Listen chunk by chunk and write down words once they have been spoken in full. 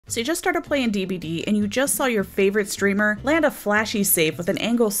So you just started playing DBD and you just saw your favorite streamer land a flashy save with an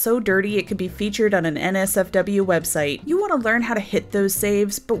angle so dirty it could be featured on an NSFW website. You want to learn how to hit those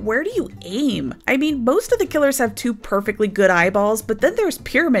saves, but where do you aim? I mean, most of the killers have two perfectly good eyeballs, but then there's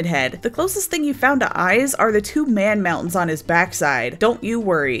Pyramid Head. The closest thing you found to eyes are the two man mountains on his backside. Don't you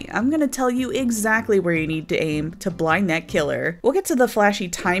worry, I'm gonna tell you exactly where you need to aim to blind that killer. We'll get to the flashy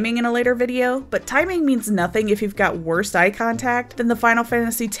timing in a later video, but timing means nothing if you've got worse eye contact than the Final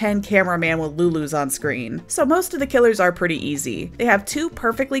Fantasy X cameraman with Lulu's on screen. So most of the killers are pretty easy. They have two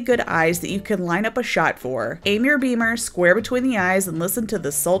perfectly good eyes that you can line up a shot for. Aim your beamer square between the eyes and listen to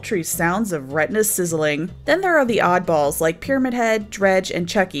the sultry sounds of retina sizzling. Then there are the oddballs like Pyramid Head, Dredge, and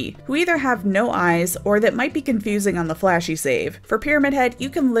Chucky, who either have no eyes or that might be confusing on the flashy save. For Pyramid Head, you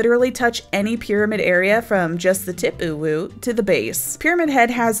can literally touch any pyramid area from just the tip ooh-woo to the base. Pyramid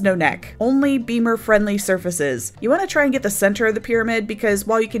Head has no neck, only beamer-friendly surfaces. You want to try and get the center of the pyramid because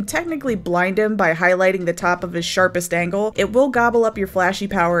while you can technically blind him by highlighting the top of his sharpest angle, it will gobble up your flashy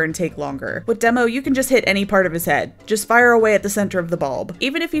power and take longer. With Demo, you can just hit any part of his head. Just fire away at the center of the bulb.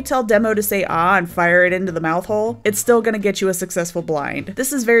 Even if you tell Demo to say ah and fire it into the mouth hole, it's still gonna get you a successful blind.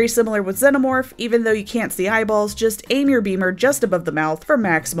 This is very similar with Xenomorph. Even though you can't see eyeballs, just aim your beamer just above the mouth for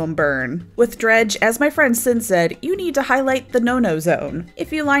maximum burn. With Dredge, as my friend Sin said, you need to highlight the no-no zone.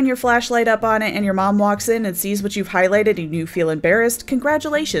 If you line your flashlight up on it and your mom walks in and sees what you've highlighted and you feel embarrassed,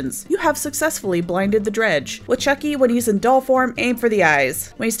 congratulations, you have successfully blinded the Dredge. With Chucky, when he's in doll form, aim for the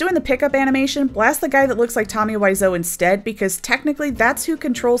eyes. When he's doing the pickup animation, blast the guy that looks like Tommy Wiseau instead, because technically that's who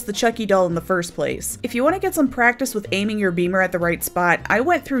controls the Chucky doll in the first place. If you want to get some practice with aiming your beamer at the right spot, I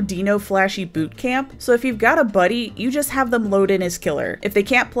went through Deenoh Flashy Boot Camp, so if you've got a buddy, you just have them load in his killer. If they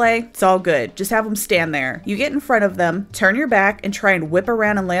can't play, it's all good. Just have them stand there. You get in front of them, turn your back, and try and whip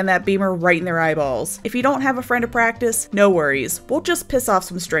around and land that beamer right in their eyeballs. If you don't have a friend to practice, no worries. We'll just piss off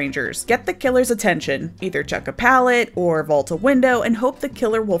some strangers. Get the killer's attention. Either chuck a pallet or vault a window and hope the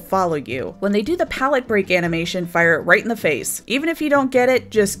killer will follow you. When they do the pallet break animation, fire it right in the face. Even if you don't get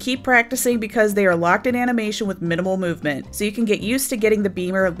it, just keep practicing because they are locked in animation with minimal movement, so you can get used to getting the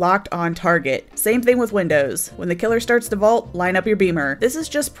beamer locked on target. Same thing with windows. When the killer starts to vault, line up your beamer. This is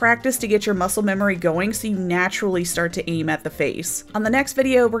just practice to get your muscle memory going so you naturally start to aim at the face. On the next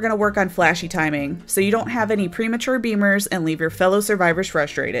video, we're going to work on flashy timing, so you don't have any premature beamers and leave your fellow survivors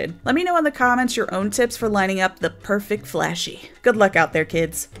frustrated. Let me know in the comments your own tips for lining up the perfect flashy. Good luck out there,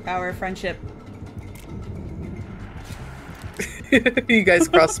 kids. Power of friendship. You guys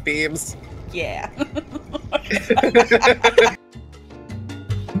cross beams. Yeah.